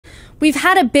We've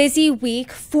had a busy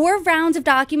week. 4 rounds of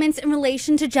documents in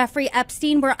relation to Jeffrey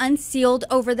Epstein were unsealed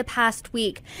over the past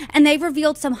week, and they've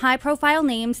revealed some high-profile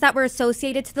names that were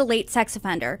associated to the late sex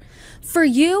offender. For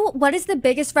you, what is the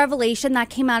biggest revelation that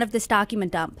came out of this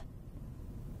document dump?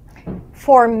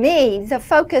 For me, the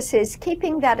focus is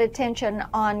keeping that attention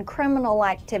on criminal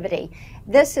activity.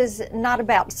 This is not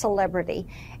about celebrity.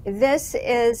 This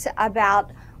is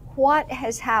about what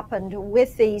has happened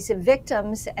with these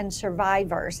victims and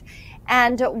survivors.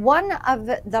 And one of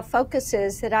the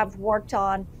focuses that I've worked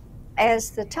on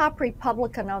as the top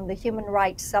Republican on the Human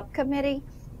Rights Subcommittee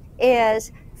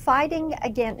is fighting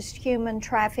against human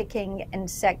trafficking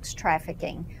and sex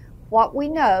trafficking. What we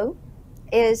know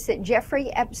is that Jeffrey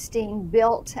Epstein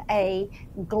built a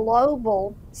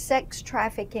global sex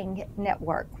trafficking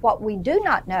network. What we do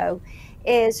not know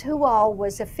is who all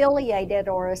was affiliated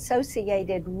or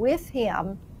associated with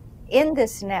him in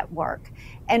this network.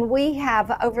 And we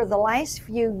have, over the last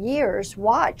few years,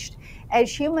 watched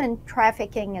as human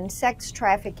trafficking and sex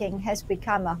trafficking has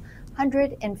become a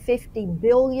 $150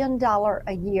 billion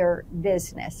a year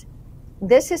business.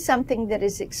 This is something that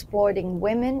is exploiting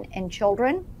women and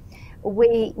children.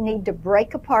 We need to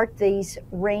break apart these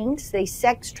rings, these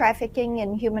sex trafficking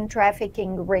and human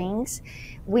trafficking rings.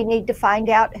 We need to find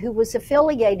out who was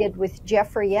affiliated with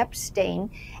Jeffrey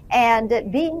Epstein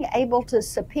and being able to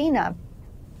subpoena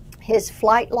his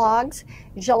flight logs,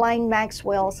 Ghislaine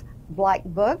Maxwell's black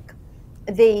book,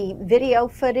 the video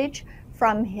footage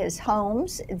from his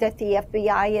homes that the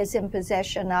FBI is in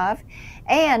possession of,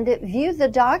 and view the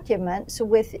documents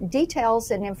with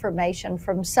details and information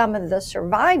from some of the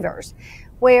survivors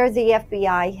where the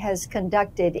FBI has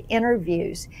conducted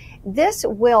interviews. This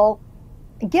will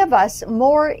give us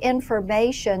more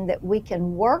information that we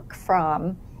can work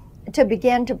from to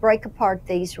begin to break apart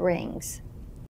these rings.